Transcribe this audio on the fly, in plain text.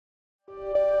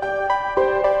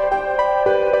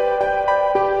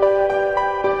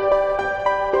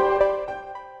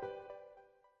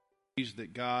ways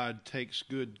that God takes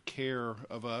good care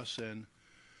of us, and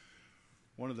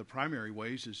one of the primary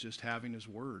ways is just having His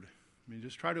Word. I mean,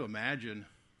 just try to imagine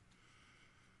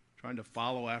trying to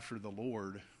follow after the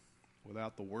Lord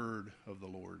without the Word of the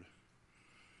Lord.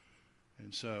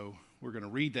 And so we're going to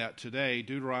read that today,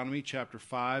 Deuteronomy chapter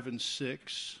 5 and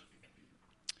 6,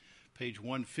 page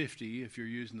 150 if you're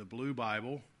using the Blue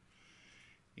Bible,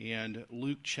 and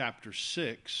Luke chapter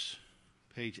 6,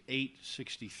 page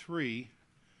 863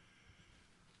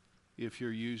 if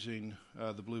you're using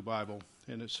the Blue Bible.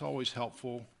 And it's always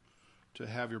helpful to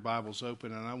have your Bibles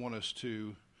open, and I want us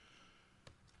to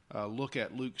look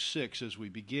at Luke 6 as we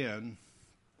begin,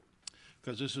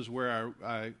 because this is where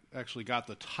I actually got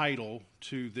the title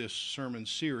to this sermon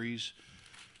series,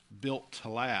 Built to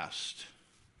Last.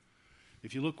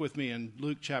 If you look with me in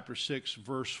Luke chapter 6,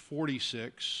 verse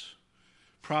 46,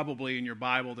 probably in your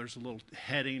Bible there's a little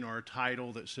heading or a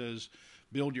title that says,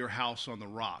 Build Your House on the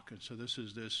Rock. And so this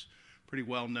is this pretty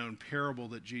well-known parable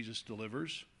that Jesus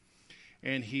delivers.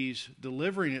 And he's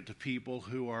delivering it to people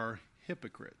who are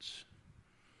hypocrites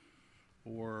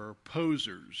or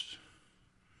posers.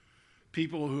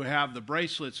 People who have the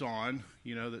bracelets on,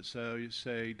 that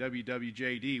say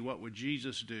WWJD, what would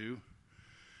Jesus do?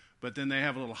 But then they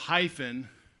have a little hyphen,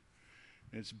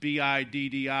 and it's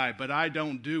BIDDI, but I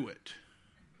don't do it.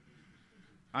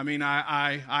 I mean,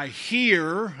 I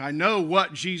know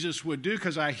what Jesus would do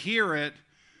because I hear it,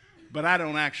 but I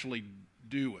don't actually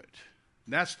do it.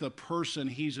 That's the person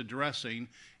he's addressing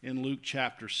in Luke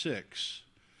chapter 6.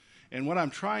 And what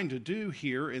I'm trying to do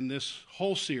here in this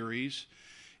whole series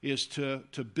is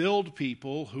to build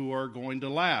people who are going to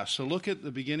last. So look at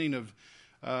the beginning of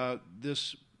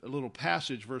this little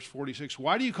passage, verse 46.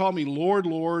 Why do you call me Lord,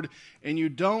 Lord, and you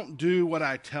don't do what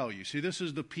I tell you? See, this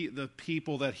is the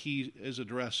people that he is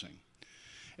addressing.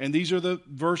 And these are the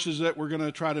verses that we're going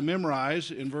to try to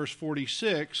memorize. In verse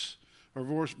 46,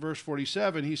 or verse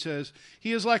 47, he says,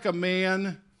 He is like a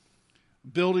man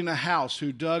building a house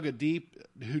who dug deep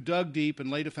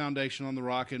and laid a foundation on the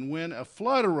rock. And when a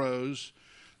flood arose,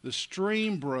 the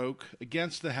stream broke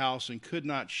against the house and could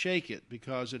not shake it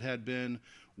because it had been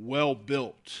well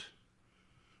built.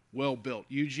 Well built.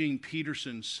 Eugene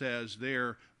Peterson says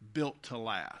they're built to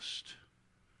last.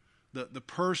 The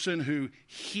person who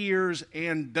hears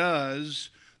and does,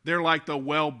 they're like the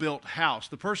well-built house.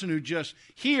 The person who just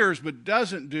hears but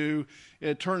doesn't do,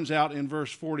 it turns out in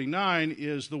verse 49,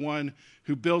 is the one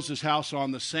who builds his house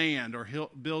on the sand, or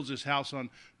builds his house on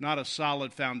not a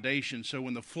solid foundation. So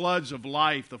when the floods of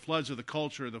life, the floods of the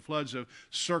culture, the floods of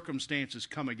circumstances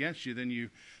come against you, then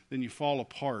you fall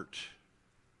apart.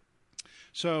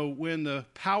 So when the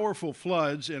powerful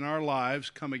floods in our lives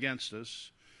come against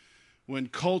us, when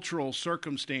cultural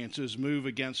circumstances move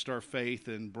against our faith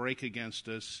and break against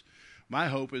us, my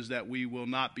hope is that we will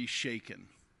not be shaken.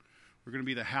 We're going to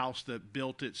be the house that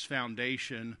built its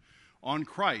foundation on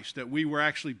Christ, that we were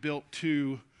actually built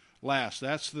to last.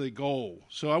 That's the goal.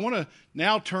 So I want to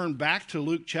now turn back to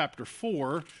Luke chapter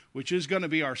 4, which is going to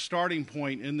be our starting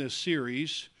point in this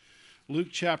series. Luke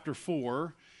chapter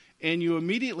 4, and you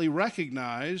immediately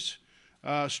recognize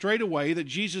straight away that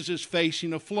Jesus is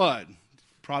facing a flood.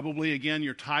 Probably, again,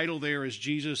 your title there is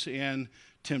Jesus and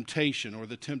Temptation, or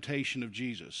the temptation of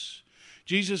Jesus.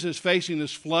 Jesus is facing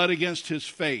this flood against his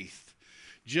faith.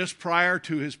 Just prior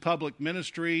to his public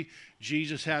ministry,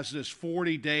 Jesus has this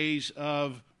 40 days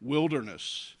of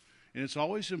wilderness. And it's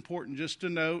always important just to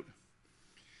note,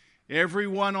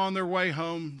 everyone on their way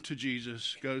home to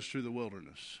Jesus goes through the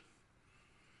wilderness.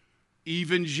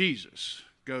 Even Jesus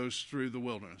goes through the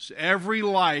wilderness. Every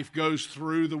life goes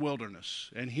through the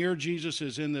wilderness. And here Jesus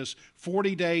is in this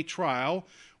 40-day trial,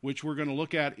 which we're going to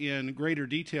look at in greater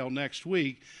detail next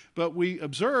week. But we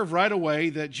observe right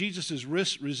away that Jesus is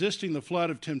resisting the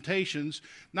flood of temptations,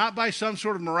 not by some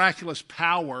sort of miraculous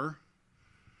power.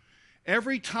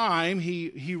 Every time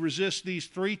he resists these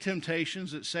three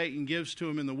temptations that Satan gives to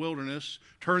him in the wilderness,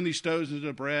 turn these stones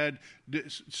into bread,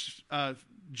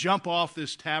 jump off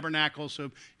this tabernacle so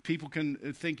people can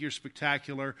think you're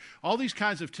spectacular. All these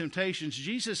kinds of temptations,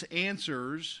 Jesus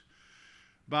answers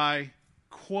by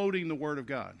quoting the Word of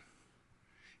God.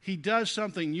 He does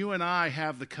something you and I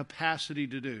have the capacity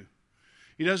to do.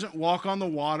 He doesn't walk on the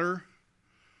water.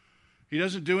 He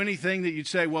doesn't do anything that you'd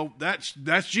say, well, that's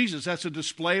Jesus. That's a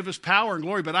display of his power and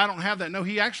glory, but I don't have that. No,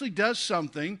 he actually does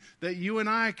something that you and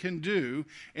I can do,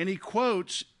 and he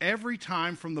quotes every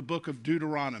time from the book of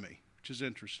Deuteronomy, which is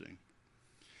interesting.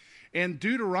 And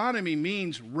Deuteronomy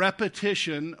means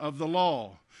repetition of the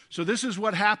law. So this is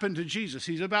what happened to Jesus.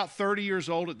 He's about 30 years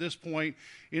old at this point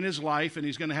in his life, and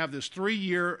he's going to have this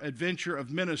 3-year adventure of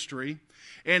ministry.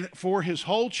 And for his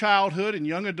whole childhood and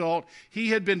young adult, he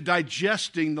had been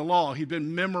digesting the law. He'd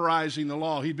been memorizing the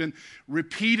law. He'd been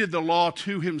repeated the law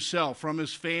to himself from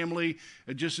his family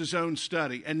and just his own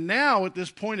study. And now at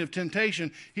this point of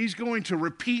temptation, he's going to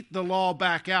repeat the law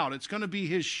back out. It's going to be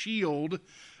his shield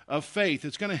of faith.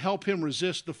 It's going to help him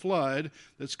resist the flood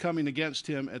that's coming against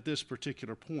him at this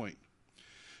particular point.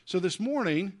 So this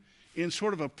morning, in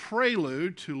sort of a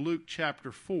prelude to Luke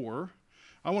chapter 4,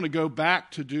 I want to go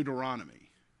back to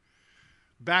Deuteronomy,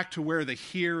 back to where the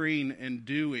hearing and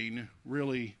doing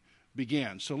really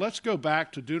began. So let's go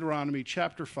back to Deuteronomy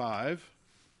chapter 5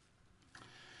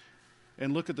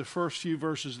 and look at the first few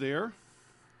verses there.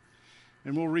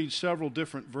 And we'll read several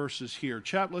different verses here.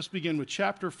 Let's begin with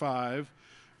chapter 5,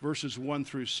 verses 1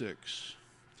 through 6.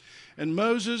 And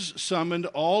Moses summoned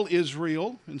all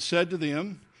Israel and said to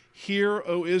them, "Hear,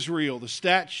 O Israel, the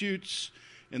statutes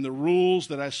and the rules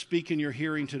that I speak in your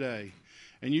hearing today.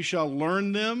 And you shall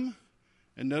learn them,"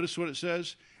 and notice what it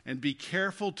says, "and be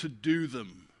careful to do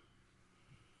them.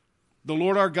 The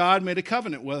Lord our God made a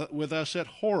covenant with us at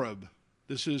Horeb."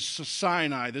 This is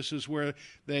Sinai. This is where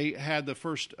they had the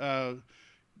first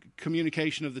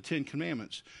communication of the 10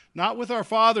 Commandments. "Not with our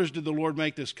fathers did the Lord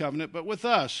make this covenant, but with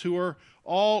us, who are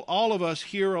all of us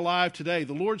here alive today.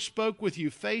 The Lord spoke with you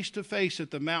face to face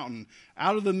at the mountain,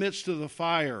 out of the midst of the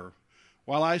fire.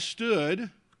 While I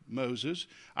stood," Moses,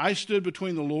 "I stood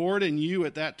between the Lord and you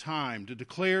at that time to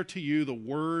declare to you the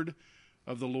word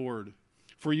of the Lord.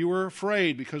 For you were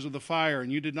afraid because of the fire,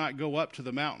 and you did not go up to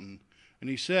the mountain. And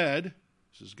he said,"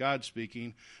 this is God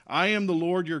speaking, "I am the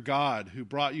Lord your God who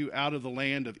brought you out of the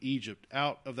land of Egypt,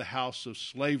 out of the house of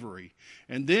slavery."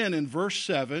 And then in verse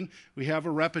 7, we have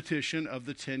a repetition of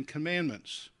the 10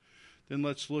 Commandments. Then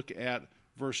let's look at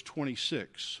verse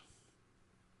 26.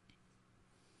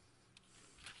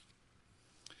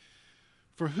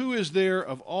 "For who is there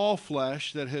of all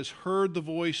flesh that has heard the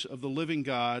voice of the living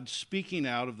God speaking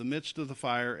out of the midst of the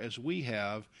fire as we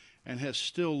have, and has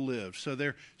still lived?" So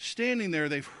they're standing there,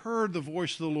 they've heard the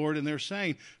voice of the Lord, and they're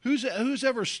saying, who's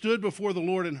ever stood before the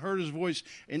Lord and heard his voice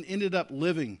and ended up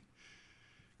living?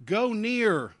 "Go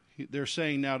near," they're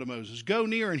saying now to Moses, "go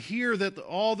near and hear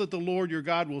all that the Lord your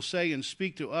God will say, and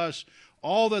speak to us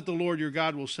all that the Lord your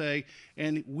God will say,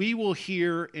 and we will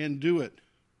hear and do it.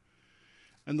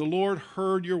 And the Lord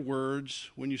heard your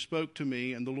words when you spoke to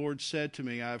me, and the Lord said to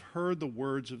me, I have heard the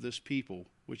words of this people,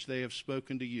 which they have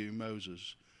spoken to you,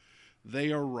 Moses.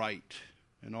 They are right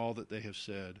in all that they have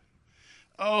said.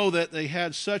 Oh, that they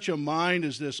had such a mind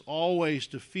as this, always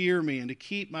to fear me and to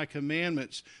keep my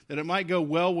commandments, that it might go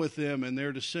well with them and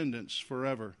their descendants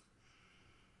forever.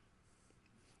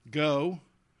 Go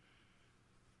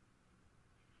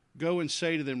and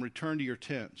say to them, return to your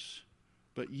tents.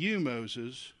 But you,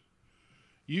 Moses,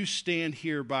 you stand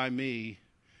here by me,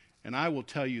 and I will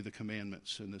tell you the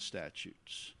commandments and the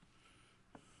statutes."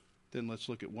 Then let's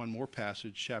look at one more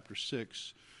passage, chapter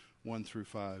 6, 1 through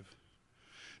 5.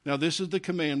 "Now this is the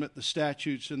commandment, the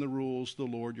statutes, and the rules the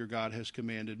Lord your God has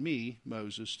commanded me,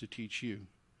 Moses, to teach you,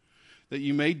 that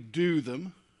you may do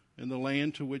them in the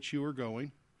land to which you are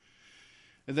going,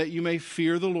 and that you may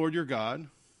fear the Lord your God,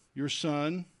 your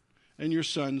son and your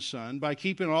son's son, by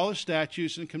keeping all the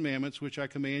statutes and commandments which I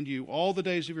command you all the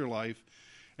days of your life,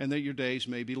 and that your days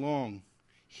may be long.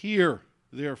 Hear,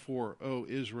 therefore, O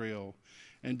Israel,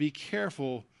 and be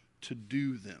careful to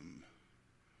do them."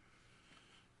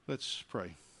 Let's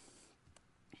pray.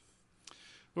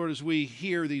 Lord, as we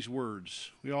hear these words,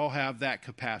 we all have that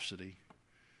capacity,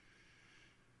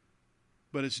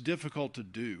 but it's difficult to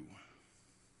do.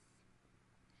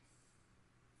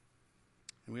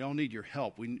 And we all need your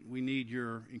help. We need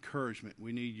your encouragement.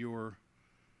 We need your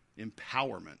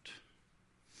empowerment.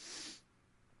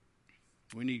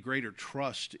 We need greater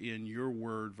trust in your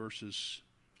word versus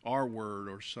our word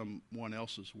or someone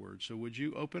else's word. So would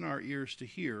you open our ears to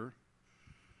hear,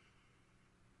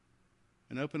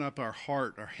 and open up our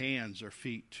heart, our hands, our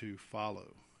feet to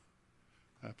follow?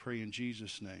 I pray in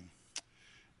Jesus' name.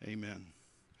 Amen.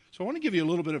 So I want to give you a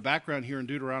little bit of background here in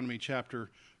Deuteronomy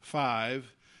chapter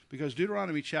 5, because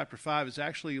Deuteronomy chapter 5 is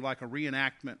actually like a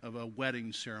reenactment of a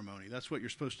wedding ceremony. That's what you're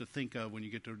supposed to think of when you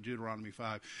get to Deuteronomy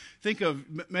 5. Think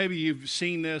of, maybe you've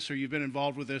seen this or you've been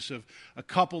involved with this, of a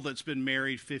couple that's been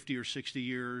married 50 or 60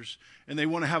 years, and they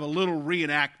want to have a little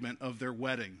reenactment of their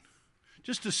wedding.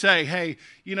 Just to say, hey,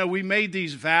 we made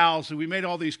these vows and we made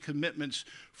all these commitments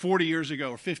 40 years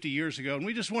ago or 50 years ago, and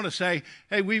we just want to say,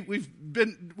 hey,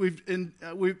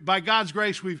 by God's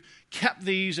grace, we've kept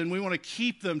these, and we want to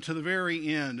keep them to the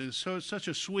very end. And so it's such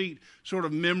a sweet sort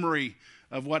of memory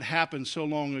of what happened so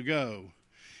long ago.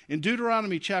 In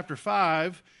Deuteronomy chapter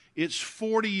 5, it's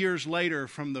 40 years later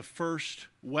from the first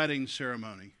wedding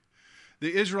ceremony.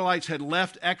 The Israelites had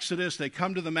left Exodus. They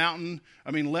come to the mountain,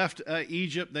 left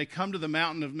Egypt. They come to the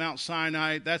mountain of Mount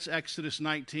Sinai. That's Exodus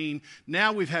 19.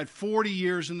 Now we've had 40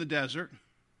 years in the desert,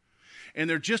 and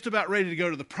they're just about ready to go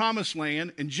to the promised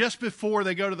land. And just before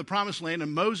they go to the promised land,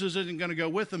 and Moses isn't going to go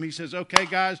with them, he says, okay,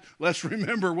 guys, let's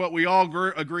remember what we all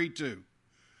agreed to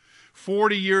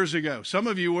 40 years ago. Some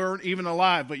of you weren't even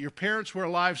alive, but your parents were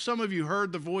alive. Some of you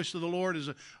heard the voice of the Lord as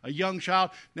a young child.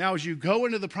 Now, as you go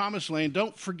into the promised land,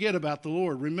 don't forget about the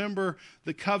Lord. Remember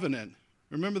the covenant.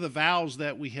 Remember the vows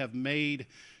that we have made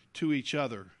to each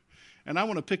other. And I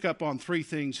want to pick up on three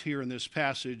things here in this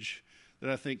passage that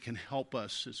I think can help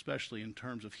us, especially in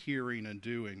terms of hearing and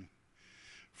doing.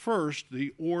 First,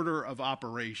 the order of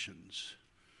operations.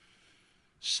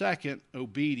 Second,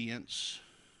 obedience.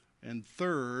 And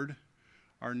third,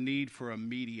 our need for a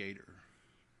mediator.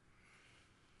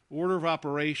 Order of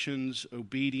operations,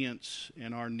 obedience,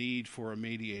 and our need for a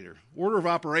mediator. Order of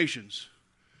operations.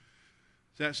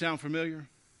 Does that sound familiar?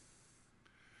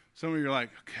 Some of you are like,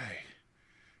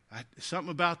 okay, something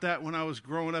about that when I was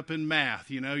growing up in math.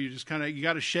 You just you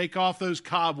got to shake off those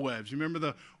cobwebs. You remember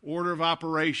the order of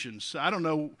operations. I don't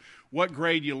know what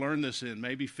grade you learned this in,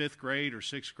 maybe 5th grade or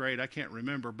 6th grade, I can't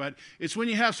remember. But it's when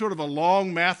you have sort of a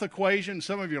long math equation.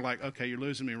 Some of you are like, okay, you're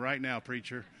losing me right now,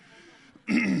 preacher.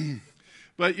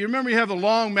 But you remember you have the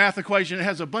long math equation. It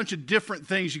has a bunch of different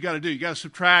things you got to do. You got to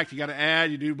subtract, you got to add,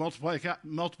 you do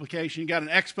multiplication, you got an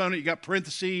exponent, you got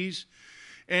parentheses.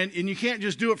 And you can't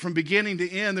just do it from beginning to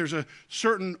end. There's a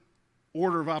certain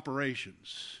order of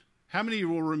operations. How many of you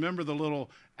will remember the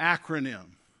little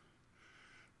acronym?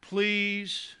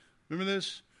 Please, remember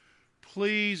this?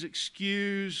 Please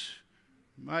excuse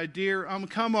my dear,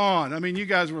 come on. You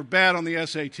guys were bad on the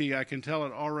SAT. I can tell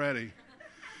it already.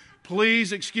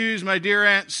 Please excuse my dear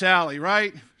Aunt Sally,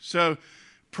 right? So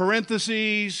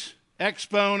parentheses,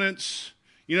 exponents,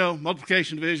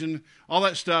 multiplication, division, all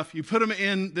that stuff. You put them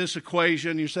in this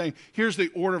equation. You're saying, here's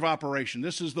the order of operation.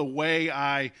 This is the way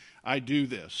I do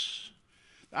this.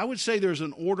 I would say there's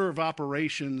an order of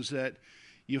operations that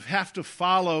you have to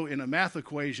follow in a math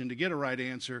equation to get a right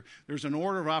answer. There's an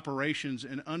order of operations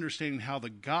in understanding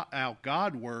how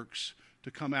God works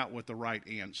to come out with the right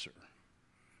answer.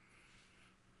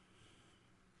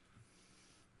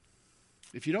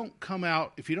 If you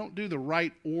don't do the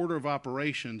right order of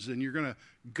operations, then you're going to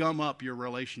gum up your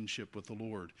relationship with the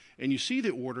Lord. And you see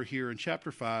the order here in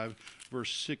chapter 5,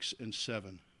 verse 6 and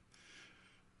 7.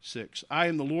 6, I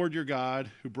am the Lord your God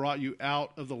who brought you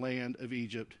out of the land of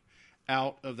Egypt,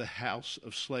 out of the house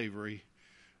of slavery.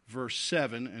 Verse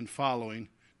 7 and following,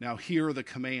 now here are the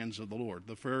commands of the Lord.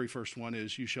 The very first one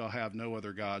is, you shall have no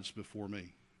other gods before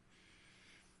me.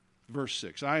 Verse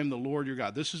 6, I am the Lord your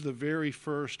God. This is the very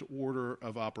first order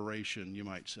of operation, you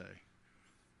might say.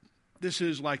 This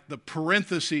is like the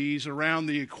parentheses around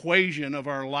the equation of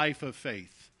our life of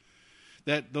faith.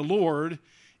 That the Lord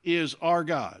is our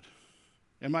God.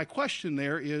 And my question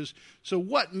there is, so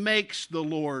what makes the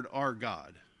Lord our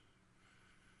God?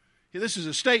 This is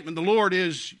a statement, the Lord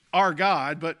is our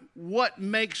God, but what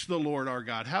makes the Lord our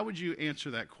God? How would you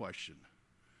answer that question?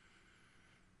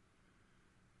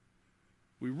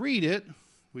 We read it,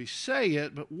 we say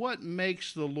it, but what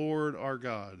makes the Lord our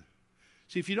God?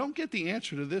 See, if you don't get the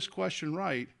answer to this question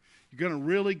right, you're going to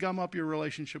really gum up your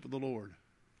relationship with the Lord.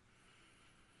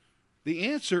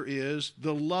 The answer is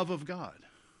the love of God.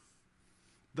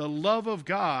 The love of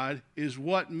God is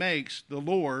what makes the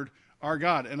Lord our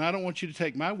God. And I don't want you to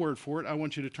take my word for it. I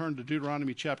want you to turn to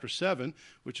Deuteronomy chapter 7,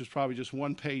 which is probably just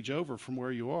one page over from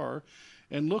where you are,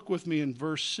 and look with me in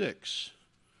verse 6.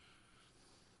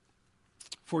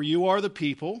 For you are the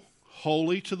people,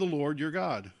 holy to the Lord your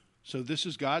God. So this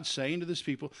is God saying to this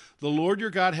people, the Lord your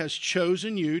God has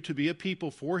chosen you to be a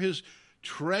people for his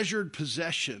treasured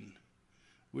possession.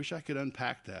 Wish I could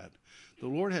unpack that. The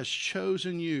Lord has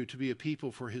chosen you to be a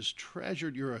people for his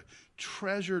you're a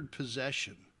treasured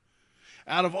possession.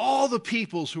 Out of all the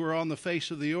peoples who are on the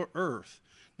face of the earth.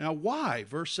 Now why?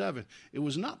 Verse 7, it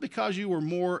was not because you were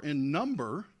more in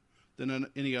number than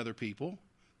any other people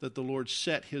that the Lord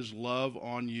set his love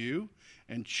on you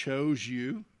and chose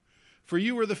you. For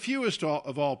you were the fewest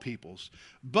of all peoples.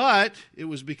 But it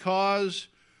was because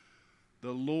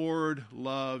the Lord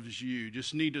loves you.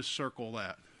 Just need to circle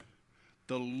that.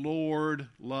 the Lord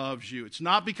loves you. It's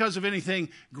not because of anything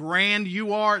grand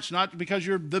you are. It's not because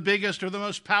you're the biggest or the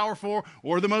most powerful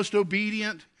or the most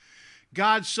obedient.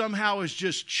 God somehow has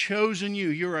just chosen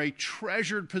you. You're a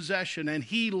treasured possession, and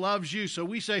He loves you. So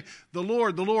we say, the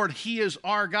Lord, He is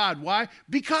our God. Why?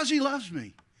 Because He loves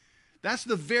me. That's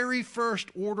the very first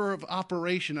order of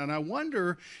operation. And I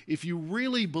wonder if you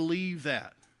really believe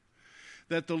that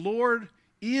the Lord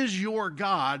is your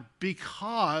God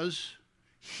because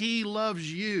He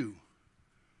loves you.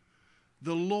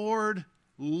 The Lord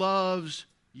loves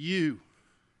you.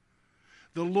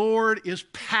 The Lord is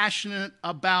passionate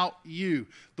about you.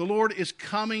 The Lord is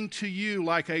coming to you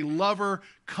like a lover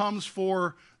comes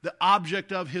for the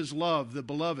object of his love, the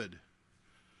beloved.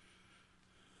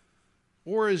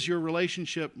 Or is your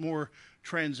relationship more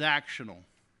transactional?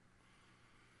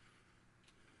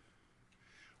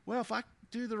 Well, if I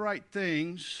do the right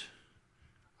things,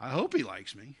 I hope He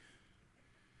likes me.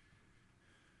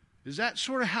 Is that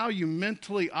sort of how you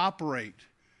mentally operate?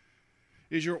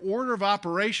 Is your order of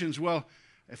operations, well,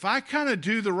 if I kind of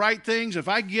do the right things, if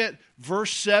I get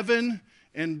verse 7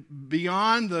 and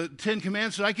beyond the 10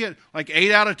 Commandments, I get like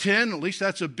 8 out of 10, at least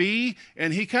that's a B,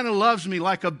 and He kind of loves me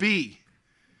like a B.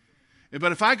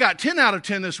 But if I got 10 out of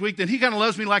 10 this week, then He kind of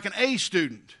loves me like an A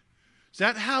student. Is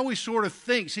that how we sort of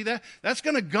think? See, that's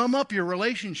going to gum up your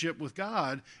relationship with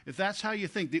God if that's how you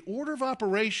think. The order of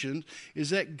operations is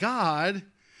that God,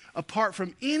 apart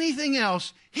from anything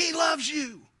else, He loves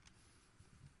you.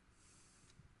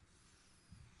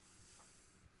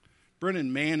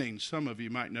 Brennan Manning, some of you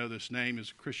might know this name,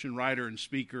 is a Christian writer and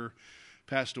speaker,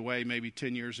 passed away maybe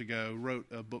 10 years ago, wrote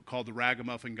a book called The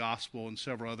Ragamuffin Gospel and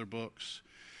several other books.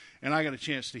 And I got a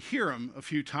chance to hear him a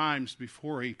few times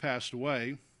before he passed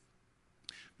away.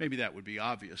 Maybe that would be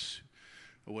obvious.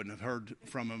 I wouldn't have heard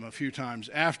from him a few times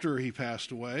after he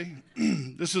passed away.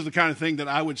 This is the kind of thing that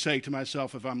I would say to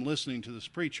myself if I'm listening to this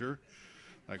preacher.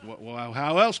 Like, well,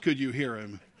 how else could you hear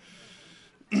him?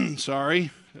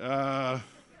 Sorry.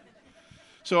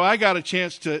 So I got a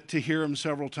chance to hear him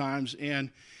several times,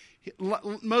 and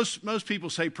most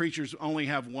people say preachers only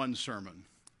have one sermon.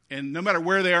 And no matter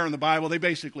where they are in the Bible, they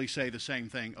basically say the same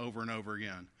thing over and over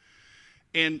again.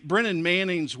 And Brennan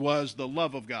Manning's was the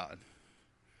love of God.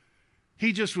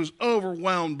 He just was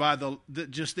overwhelmed by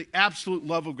the absolute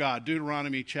love of God.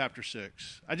 Deuteronomy chapter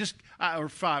 6. Or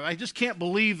 5. I just can't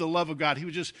believe the love of God. He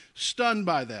was just stunned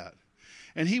by that.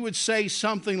 And he would say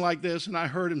something like this, and I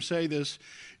heard him say this: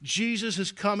 Jesus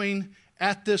is coming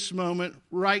at this moment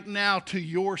right now to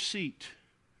your seat.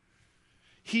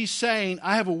 He's saying,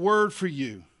 I have a word for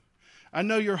you. I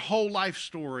know your whole life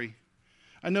story.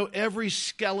 I know every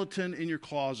skeleton in your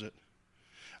closet.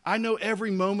 I know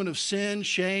every moment of sin,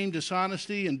 shame,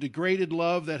 dishonesty, and degraded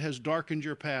love that has darkened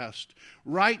your past.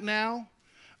 Right now,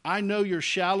 I know your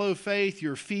shallow faith,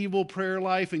 your feeble prayer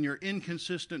life, and your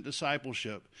inconsistent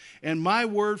discipleship. And my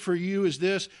word for you is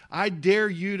this: I dare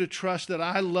you to trust that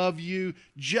I love you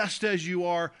just as you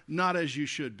are, not as you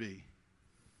should be.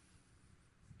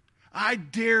 I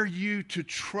dare you to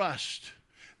trust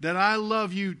that I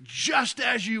love you just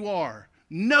as you are.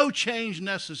 No change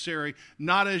necessary,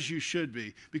 not as you should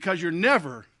be. Because you're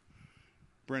never,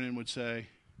 Brennan would say,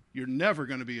 you're never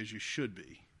going to be as you should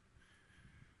be.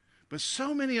 But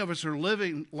so many of us are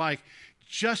living like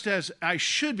just as I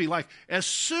should be. Like as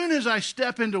soon as I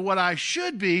step into what I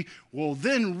should be, well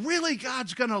then really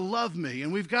God's going to love me.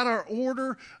 And we've got our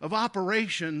order of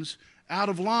operations out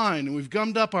of line. And we've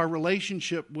gummed up our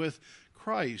relationship with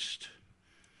Christ.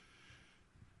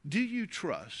 Do you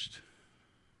trust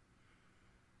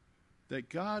that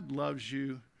God loves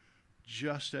you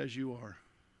just as you are?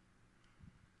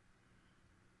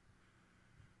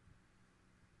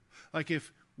 Like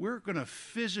if we're going to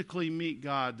physically meet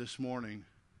God this morning,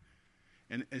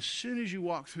 and as soon as you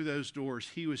walk through those doors,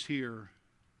 He was here,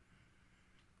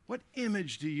 what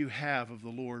image do you have of the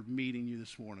Lord meeting you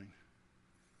this morning?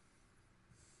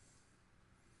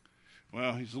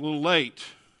 Well, He's a little late.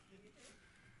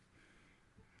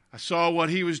 I saw what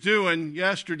He was doing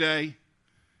yesterday.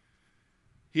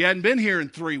 He hadn't been here in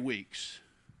 3 weeks.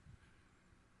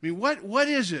 I mean, what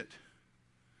is it?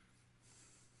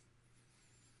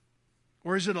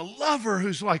 Or is it a lover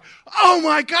who's like, oh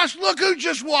my gosh, look who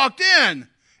just walked in.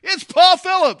 It's Paul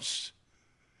Phillips.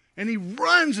 And he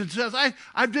runs and says,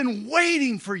 I've been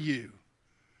waiting for you.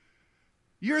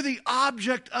 You're the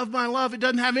object of my love. It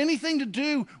doesn't have anything to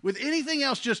do with anything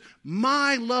else, just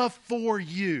my love for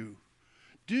you.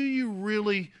 Do you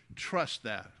really trust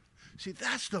that? See,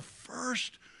 that's the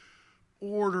first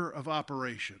order of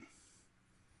operation.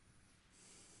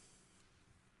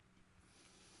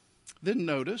 Then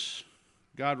notice,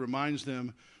 God reminds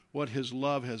them what his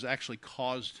love has actually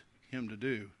caused him to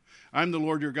do. I'm the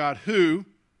Lord your God who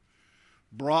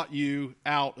brought you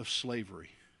out of slavery.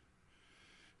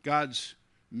 God's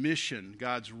mission,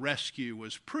 God's rescue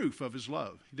was proof of his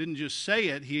love. He didn't just say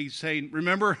it. He's saying,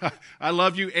 remember, I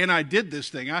love you and I did this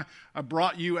thing. I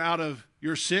brought you out of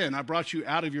your sin. I brought you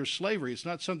out of your slavery. It's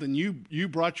not something you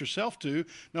brought yourself to.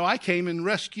 No, I came and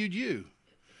rescued you.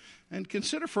 And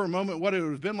consider for a moment what it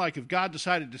would have been like if God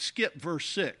decided to skip verse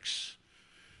 6.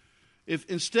 If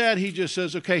instead he just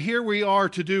says, okay, here we are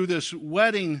to do this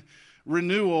wedding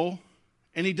renewal,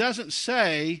 and he doesn't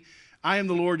say, I am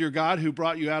the Lord your God who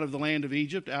brought you out of the land of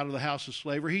Egypt, out of the house of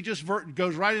slavery. He just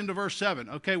goes right into verse 7.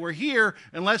 Okay, we're here,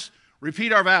 and let's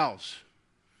repeat our vows.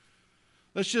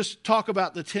 Let's just talk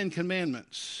about the 10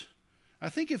 Commandments. I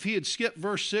think if he had skipped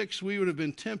verse 6, we would have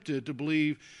been tempted to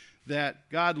believe that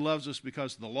God loves us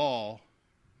because of the law,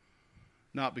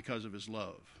 not because of his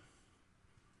love.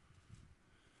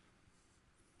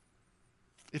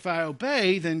 If I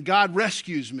obey, then God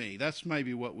rescues me. That's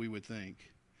maybe what we would think.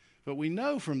 But we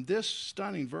know from this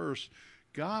stunning verse,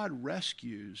 God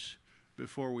rescues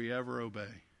before we ever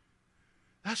obey.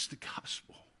 That's the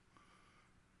gospel.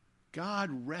 God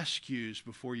rescues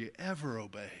before you ever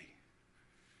obey.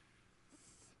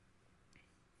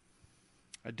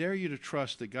 I dare you to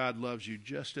trust that God loves you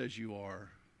just as you are,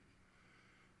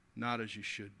 not as you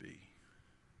should be.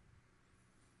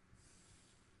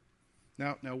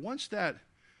 Now once that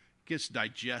gets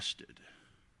digested,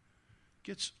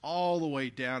 gets all the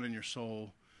way down in your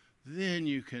soul, then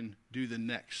you can do the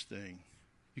next thing.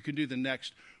 You can do the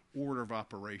next order of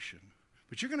operation.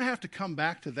 But you're going to have to come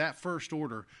back to that first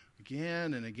order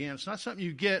again and again. It's not something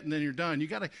you get and then you're done. You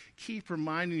got to keep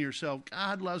reminding yourself,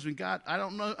 God loves me. God, I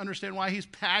don't understand why he's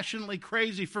passionately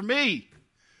crazy for me.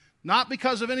 Not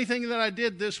because of anything that I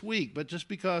did this week, but just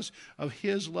because of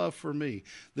his love for me.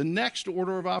 The next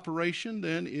order of operation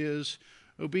then is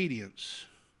obedience.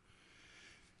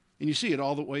 And you see it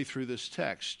all the way through this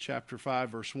text. Chapter 5,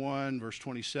 verse 1, verse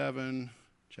 27,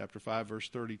 chapter 5, verse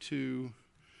 32,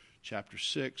 chapter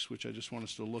 6, which I just want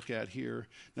us to look at here.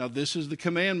 Now, this is the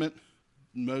commandment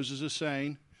Moses is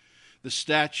saying. The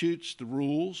statutes, the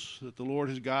rules that the Lord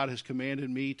his God has commanded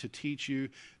me to teach you,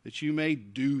 that you may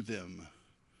do them.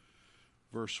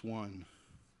 Verse 1.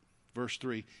 Verse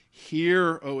 3.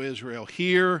 Hear, O Israel,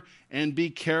 hear and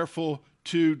be careful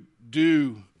to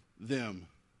do them.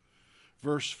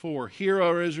 Verse 4. Hear,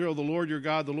 O Israel, the Lord your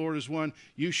God, the Lord is one.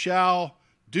 You shall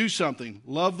do something.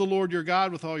 Love the Lord your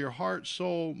God with all your heart,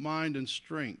 soul, mind, and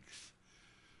strength.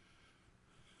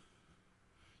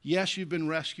 Yes, you've been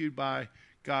rescued by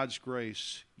God's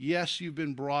grace. Yes, you've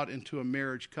been brought into a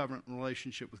marriage covenant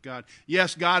relationship with God.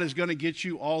 Yes, God is going to get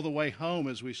you all the way home,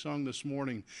 as we sung this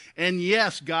morning. And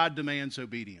yes, God demands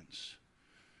obedience.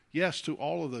 Yes to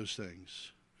all of those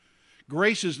things.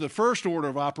 Grace is the first order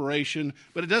of operation,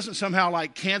 but it doesn't somehow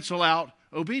like cancel out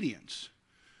obedience.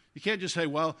 You can't just say,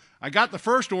 well, I got the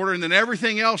first order and then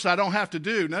everything else I don't have to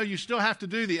do. No, you still have to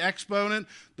do the exponent,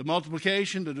 the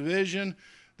multiplication, the division,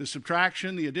 the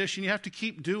subtraction, the addition. You have to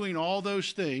keep doing all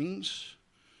those things.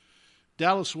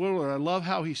 Dallas Willard, I love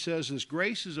how he says this: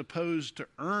 grace is opposed to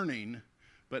earning,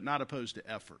 but not opposed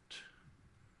to effort.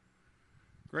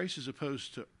 Grace is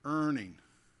opposed to earning,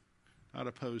 not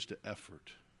opposed to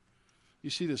effort. You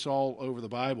see this all over the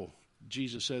Bible.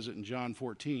 Jesus says it in John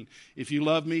 14. If you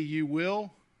love me, you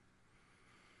will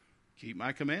keep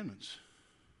my commandments.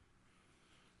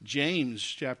 James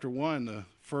chapter 1, the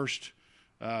first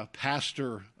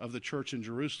pastor of the church in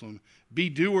Jerusalem. Be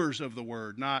doers of the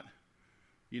word, not,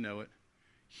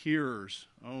 hearers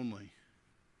only.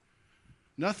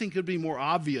 Nothing could be more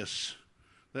obvious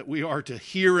that we are to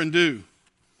hear and do.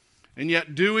 And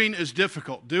yet doing is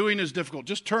difficult. Doing is difficult.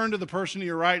 Just turn to the person to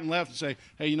your right and left and say,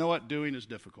 hey, you know what? Doing is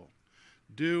difficult.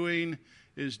 Doing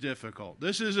is difficult.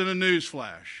 This isn't a news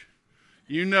flash.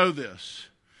 You know this.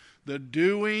 The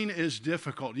doing is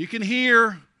difficult. You can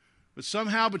hear, but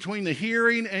somehow between the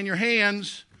hearing and your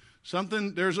hands,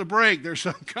 there's a break. There's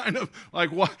some kind of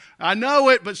what I know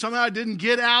it, but somehow I didn't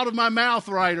get out of my mouth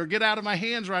right, or get out of my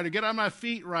hands right, or get out of my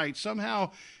feet right.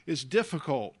 Somehow it's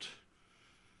difficult.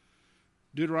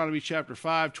 Deuteronomy chapter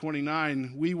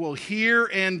 5:29, we will hear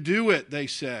and do it, they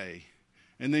say.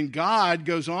 And then God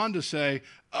goes on to say,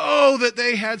 oh, that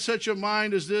they had such a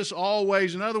mind as this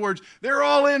always. In other words, they're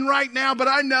all in right now, but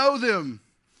I know them.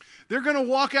 They're going to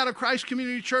walk out of Christ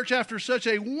Community Church after such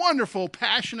a wonderful,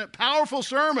 passionate, powerful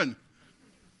sermon.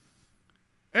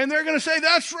 And they're going to say,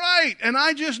 that's right. And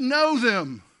I just know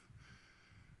them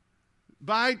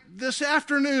by this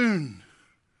afternoon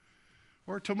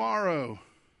or tomorrow.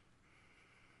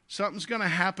 Something's going to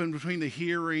happen between the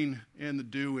hearing and the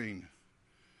doing.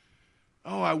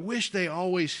 Oh, I wish they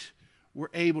always were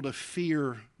able to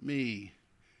fear me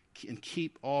and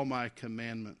keep all my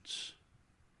commandments.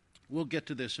 We'll get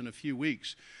to this in a few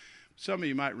weeks. Some of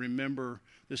you might remember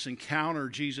this encounter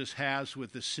Jesus has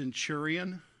with the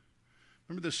centurion.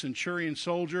 Remember the centurion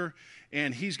soldier?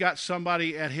 And he's got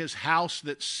somebody at his house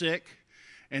that's sick.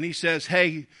 And he says,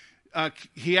 hey,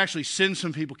 he actually sends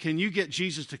some people. Can you get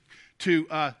Jesus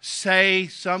to say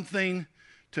something,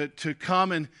 to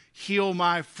come and heal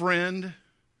my friend?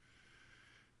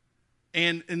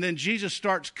 And then Jesus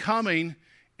starts coming,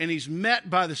 and he's met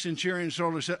by the centurion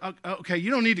soldier. Said, okay,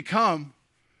 you don't need to come.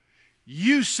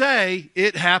 You say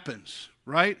it happens,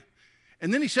 right?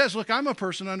 And then he says, look, I'm a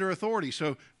person under authority.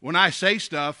 So when I say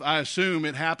stuff, I assume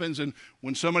it happens. And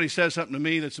when somebody says something to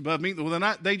me that's above me, well,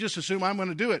 then they just assume I'm going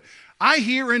to do it. I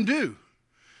hear and do.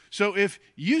 So if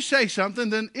you say something,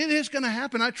 then it is going to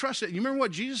happen. I trust it. You remember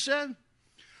what Jesus said?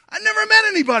 I never met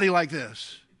anybody like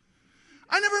this.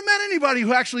 I never met anybody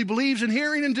who actually believes in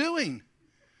hearing and doing.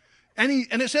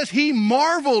 And it says he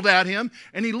marveled at him,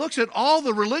 and he looks at all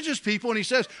the religious people, and he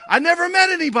says, I never met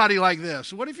anybody like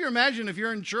this. What if you imagine if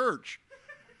you're in church?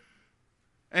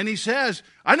 And he says,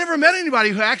 I never met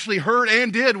anybody who actually heard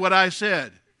and did what I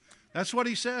said. That's what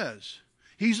he says.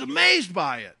 He's amazed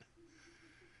by it.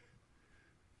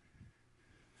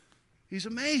 He's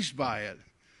amazed by it.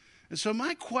 And so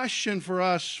my question for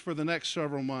us for the next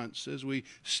several months as we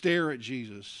stare at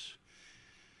Jesus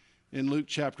in Luke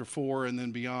chapter 4 and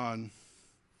then beyond,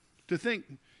 to think,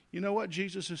 you know what?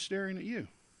 Jesus is staring at you.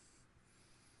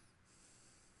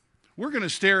 We're going to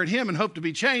stare at him and hope to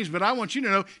be changed, but I want you to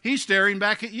know he's staring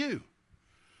back at you.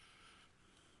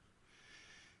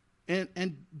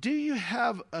 And do you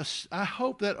have I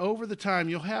hope that over the time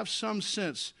you'll have some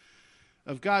sense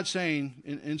of God saying,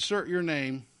 insert your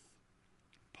name,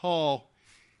 Paul,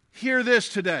 hear this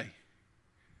today.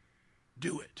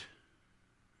 Do it.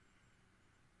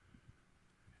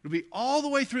 It'll be all the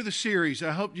way through the series.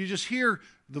 I hope you just hear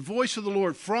the voice of the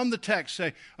Lord from the text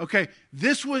say, okay,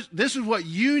 this is what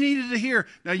you needed to hear.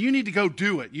 Now you need to go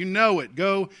do it. You know it.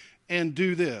 Go and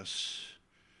do this.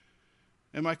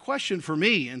 And my question for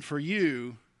me and for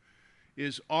you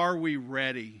is, are we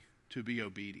ready to be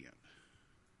obedient?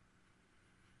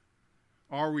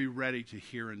 Are we ready to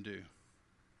hear and do?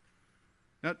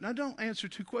 Now don't answer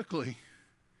too quickly.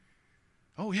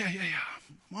 Oh, yeah,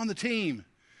 I'm on the team.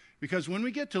 Because when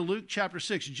we get to Luke chapter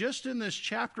 6, just in this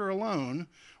chapter alone,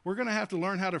 we're going to have to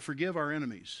learn how to forgive our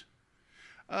enemies.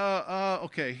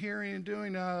 Okay, hearing and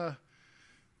doing,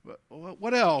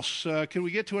 what else? Can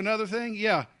we get to another thing?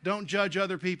 Yeah, don't judge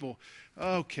other people.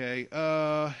 Okay,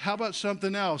 how about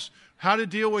something else? How to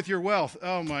deal with your wealth.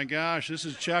 Oh my gosh, this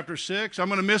is chapter 6. I'm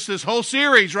going to miss this whole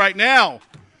series right now.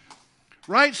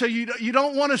 Right? So you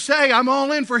don't want to say, I'm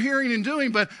all in for hearing and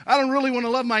doing, but I don't really want to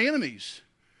love my enemies.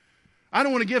 I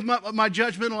don't want to give my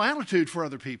judgmental attitude for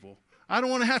other people. I don't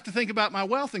want to have to think about my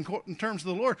wealth in terms of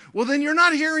the Lord. Well, then you're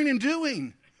not hearing and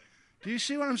doing. Do you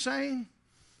see what I'm saying?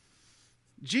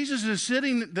 Jesus is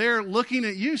sitting there looking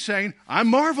at you saying, I'm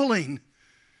marveling.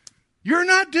 You're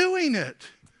not doing it.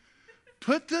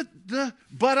 Put the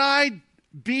but I,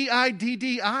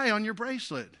 B-I-D-D-I on your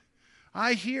bracelet.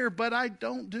 I hear, but I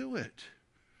don't do it.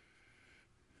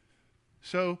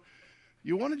 So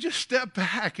you want to just step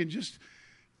back and just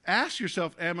ask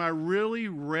yourself, am I really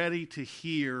ready to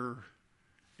hear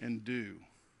and do?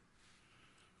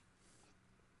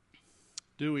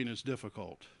 Doing is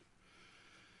difficult.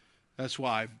 That's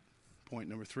why, point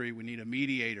number 3, we need a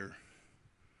mediator.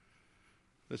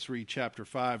 Let's read chapter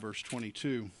 5, verse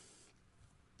 22.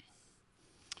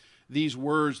 These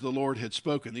words the Lord had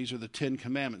spoken. These are the 10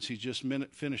 commandments. He's just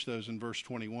finished those in verse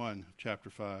 21, chapter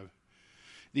 5.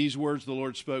 These words the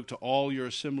Lord spoke to all your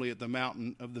assembly at the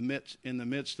mountain in the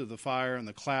midst of the fire and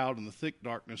the cloud and the thick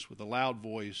darkness with a loud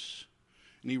voice.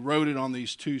 And he wrote it on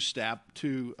these two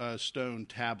stone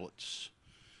tablets.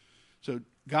 So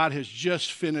God has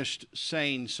just finished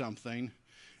saying something.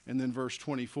 And then verse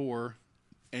 24,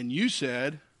 and you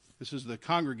said, this is the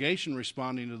congregation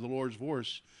responding to the Lord's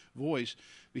voice,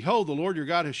 behold, the Lord your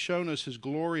God has shown us his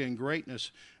glory and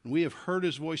greatness, and we have heard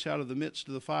his voice out of the midst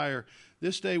of the fire.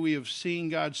 This day we have seen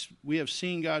God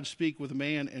speak with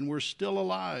man, and we're still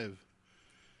alive.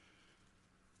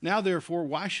 Now therefore,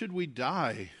 why should we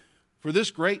die? For this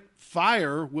great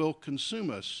fire will consume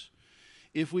us.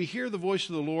 If we hear the voice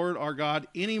of the Lord our God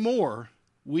anymore,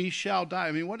 we shall die.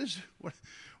 I mean,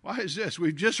 why is this?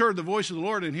 We've just heard the voice of the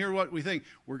Lord, and hear what we think.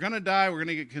 We're going to die. We're going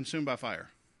to get consumed by fire.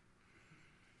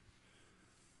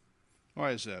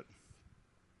 Why is that?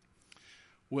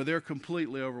 Well, they're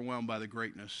completely overwhelmed by the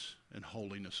greatness and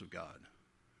holiness of God.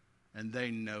 And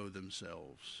they know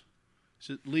themselves.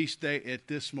 So at least at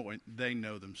this moment, they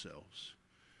know themselves.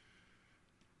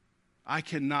 I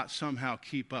cannot somehow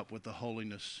keep up with the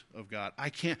holiness of God. I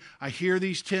can't. I hear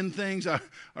these 10 things. I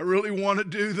really want to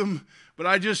do them, but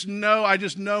I just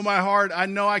know my heart. I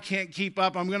know I can't keep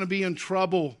up. I'm going to be in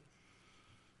trouble.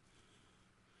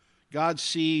 God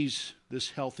sees this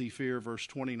healthy fear, verse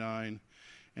 29.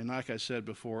 And like I said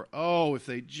before, if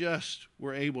they just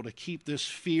were able to keep this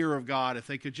fear of God, if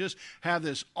they could just have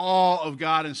this awe of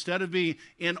God instead of being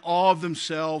in awe of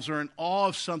themselves or in awe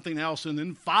of something else and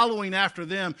then following after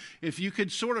them, if you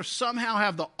could sort of somehow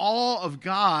have the awe of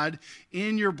God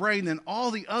in your brain, then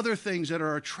all the other things that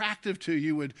are attractive to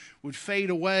you would fade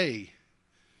away.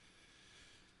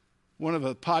 One of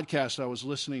the podcasts I was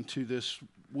listening to this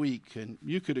week, and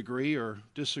you could agree or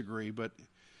disagree, but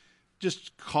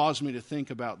just caused me to think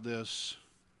about this.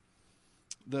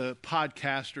 The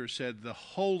podcaster said the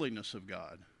holiness of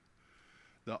God,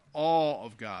 the awe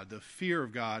of God, the fear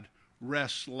of God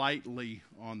rests lightly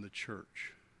on the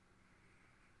church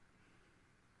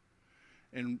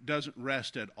and doesn't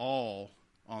rest at all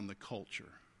on the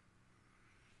culture.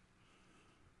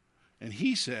 And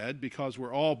he said, because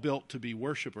we're all built to be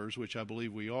worshipers, which I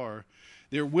believe we are,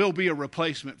 there will be a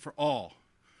replacement for awe.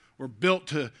 We're built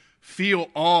to feel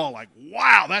awe, like,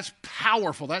 wow, that's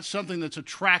powerful. That's something that's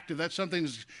attractive. That's something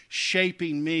that's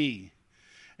shaping me.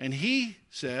 And he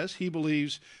says, he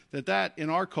believes that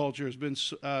in our culture has been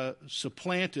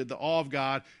supplanted, the awe of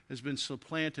God has been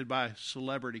supplanted by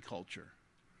celebrity culture.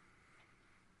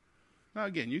 Now,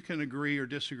 again, you can agree or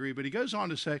disagree, but he goes on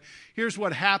to say, here's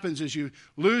what happens is you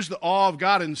lose the awe of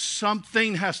God and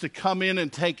something has to come in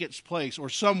and take its place, or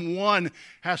someone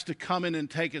has to come in and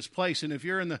take its place. And if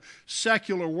you're in the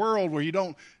secular world where you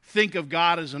don't think of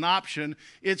God as an option,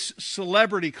 it's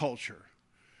celebrity culture.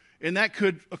 And that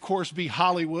could, of course, be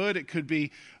Hollywood. It could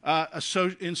be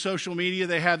in social media.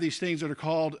 They have these things that are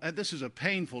called, this is a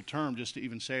painful term just to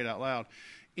even say it out loud,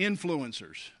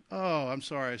 influencers. Oh, I'm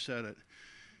sorry I said it.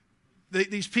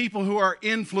 These people who are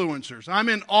influencers. I'm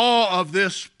in awe of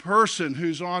this person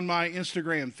who's on my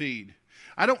Instagram feed.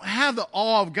 I don't have the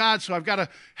awe of God, so I've got to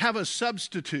have a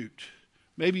substitute.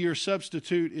 Maybe your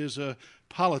substitute is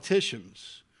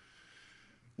politicians.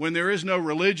 When there is no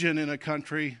religion in a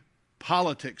country,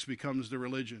 politics becomes the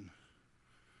religion.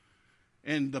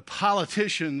 And the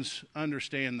politicians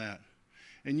understand that.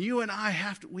 And you and I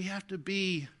have to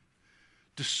be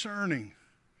discerning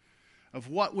of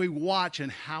what we watch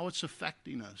and how it's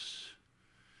affecting us.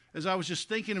 As I was just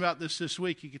thinking about this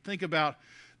week, you could think about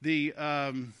the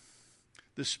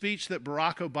speech that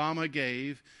Barack Obama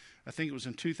gave. I think it was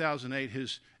in 2008,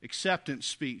 his acceptance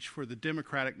speech for the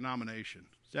Democratic nomination.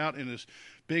 It's out in his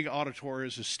big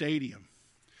auditorium, his stadium.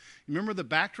 You remember the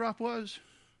backdrop was?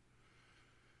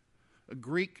 A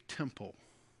Greek temple.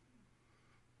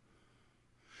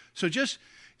 So just,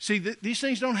 see, these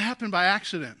things don't happen by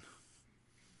accident.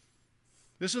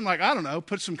 This isn't like, I don't know,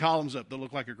 put some columns up that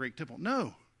look like a Greek temple.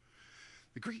 No.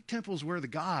 The Greek temple is where the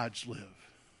gods live.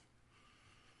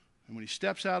 And when he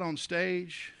steps out on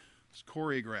stage, it's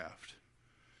choreographed.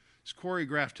 It's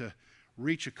choreographed to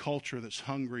reach a culture that's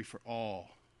hungry for awe.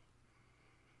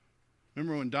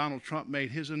 Remember when Donald Trump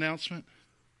made his announcement?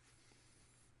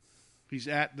 He's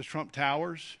at the Trump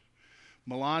Towers.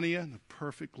 Melania in a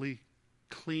perfectly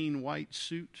clean white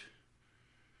suit.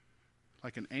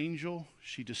 Like an angel,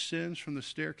 she descends from the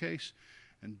staircase,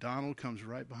 and Donald comes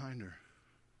right behind her.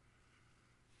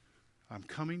 I'm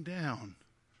coming down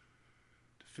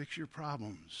to fix your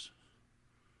problems.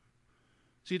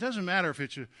 See, it doesn't matter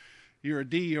if you're a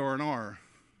D or an R.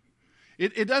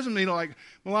 It doesn't mean like,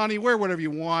 Melania, wear whatever you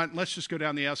want. Let's just go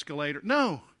down the escalator.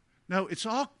 No, it's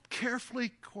all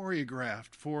carefully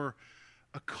choreographed for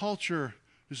a culture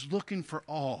who's looking for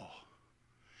awe.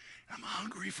 I'm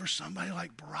hungry for somebody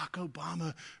like Barack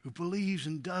Obama who believes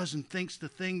and does and thinks the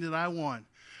thing that I want.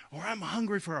 Or I'm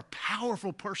hungry for a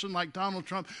powerful person like Donald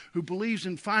Trump who believes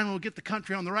and finally will get the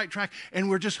country on the right track. And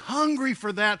we're just hungry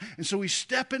for that. And so we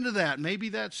step into that. Maybe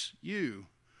that's you.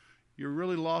 You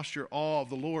really lost your awe of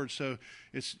the Lord. So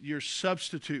your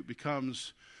substitute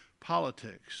becomes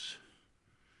politics.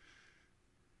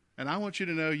 And I want you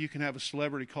to know you can have a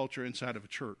celebrity culture inside of a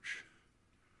church.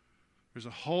 There's a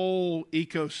whole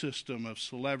ecosystem of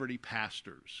celebrity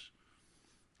pastors.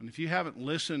 And if you haven't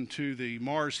listened to the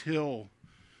Mars Hill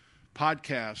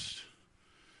podcast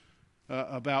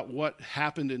about what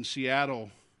happened in Seattle,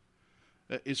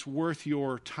 it's worth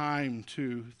your time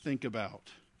to think about.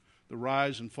 The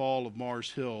rise and fall of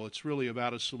Mars Hill. It's really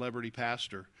about a celebrity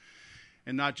pastor.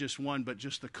 And not just one, but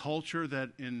just the culture that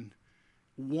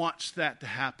wants that to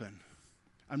happen.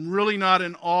 I'm really not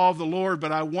in awe of the Lord,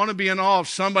 but I want to be in awe of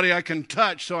somebody I can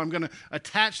touch, so I'm going to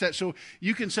attach that. So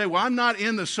you can say, well, I'm not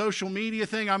in the social media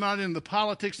thing, I'm not in the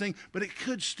politics thing, but it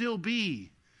could still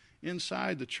be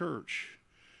inside the church.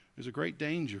 There's a great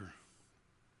danger.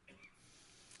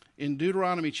 In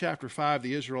Deuteronomy chapter 5,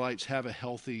 the Israelites have a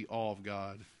healthy awe of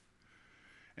God.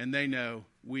 And they know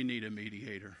we need a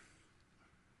mediator.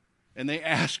 And they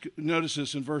ask, notice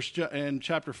this in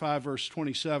chapter 5, verse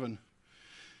 27.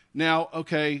 Now,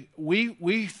 okay,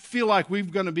 we feel like we're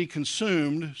going to be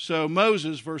consumed. So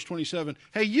Moses, verse 27,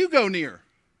 hey, you go near.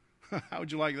 How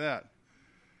would you like that?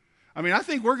 I mean, I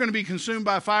think we're going to be consumed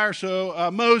by fire. So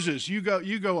Moses, you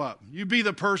go up. You be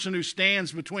the person who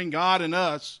stands between God and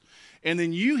us. And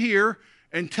then you hear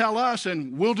and tell us,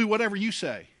 and we'll do whatever you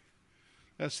say.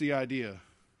 That's the idea.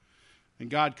 And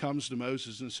God comes to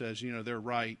Moses and says, they're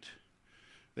right.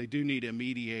 They do need a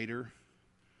mediator.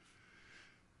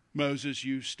 Moses,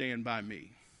 you stand by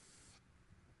me.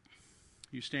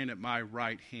 You stand at my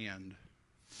right hand.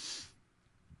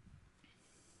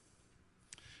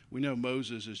 We know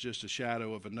Moses is just a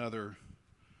shadow of another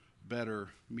better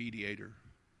mediator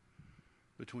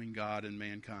between God and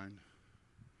mankind.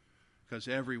 Because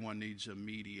everyone needs a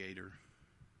mediator.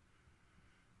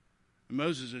 And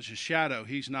Moses is a shadow.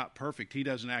 He's not perfect. He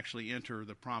doesn't actually enter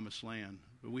the promised land.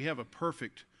 But we have a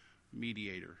perfect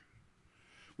mediator.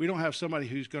 We don't have somebody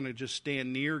who's going to just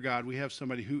stand near God. We have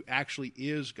somebody who actually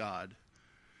is God.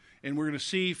 And we're going to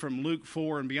see from Luke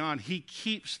 4 and beyond, he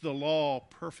keeps the law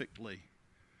perfectly.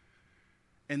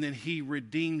 And then he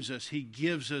redeems us. He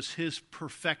gives us his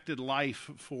perfected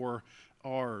life for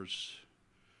ours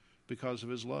because of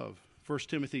his love. 1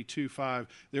 Timothy 2:5,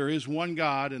 there is one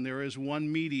God and there is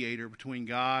one mediator between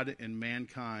God and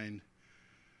mankind,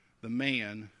 the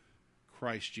man,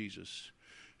 Christ Jesus,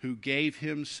 who gave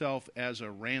himself as a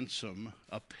ransom,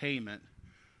 a payment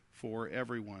for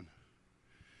everyone.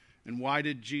 And why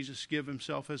did Jesus give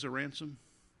himself as a ransom?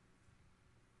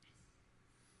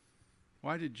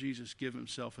 Why did Jesus give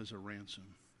himself as a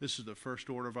ransom? This is the first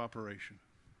order of operation.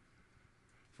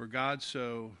 For God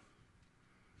so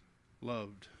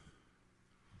loved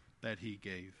that he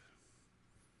gave.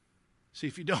 See,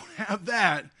 if you don't have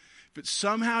that, but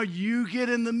somehow you get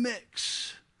in the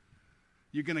mix,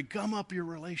 you're going to gum up your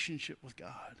relationship with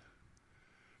God.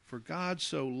 For God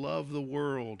so loved the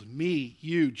world, me,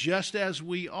 you, just as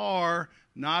we are,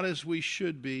 not as we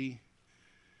should be,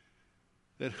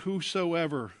 that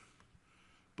whosoever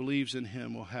believes in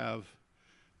him will have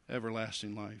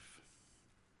everlasting life.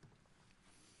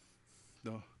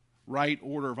 The right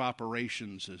order of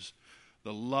operations is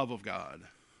the love of God.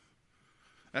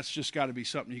 That's just got to be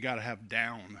something you got to have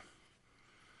down.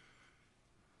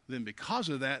 Then because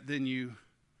of that, then you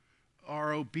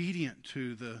are obedient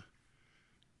to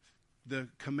the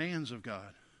commands of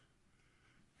God.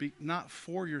 Not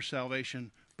for your salvation,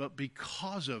 but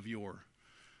because of your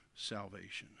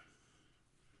salvation.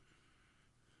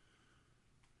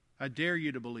 I dare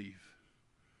you to believe.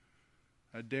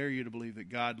 I dare you to believe that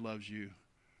God loves you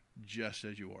just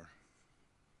as you are.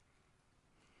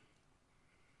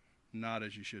 Not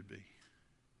as you should be.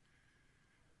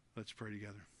 Let's pray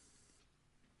together.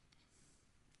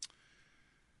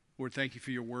 Lord, thank you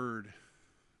for your word.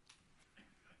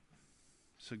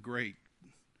 It's a great,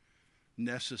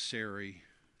 necessary,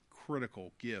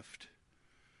 critical gift.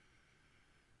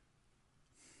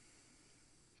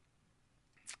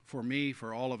 For me,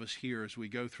 for all of us here as we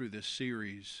go through this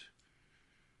series,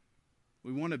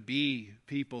 we want to be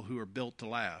people who are built to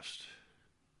last.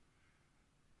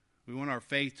 We want our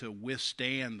faith to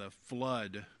withstand the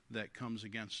flood that comes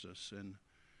against us, and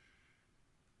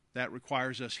that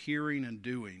requires us hearing and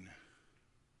doing.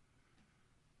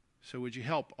 So would you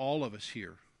help all of us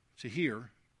here to hear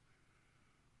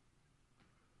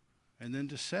and then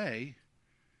to say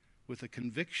with a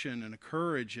conviction and a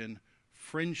courage and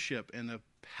friendship and the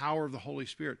power of the Holy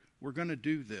Spirit, we're going to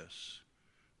do this.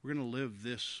 We're going to live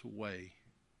this way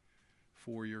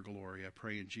for your glory. I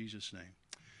pray in Jesus' name.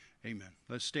 Amen.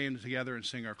 Let's stand together and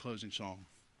sing our closing song.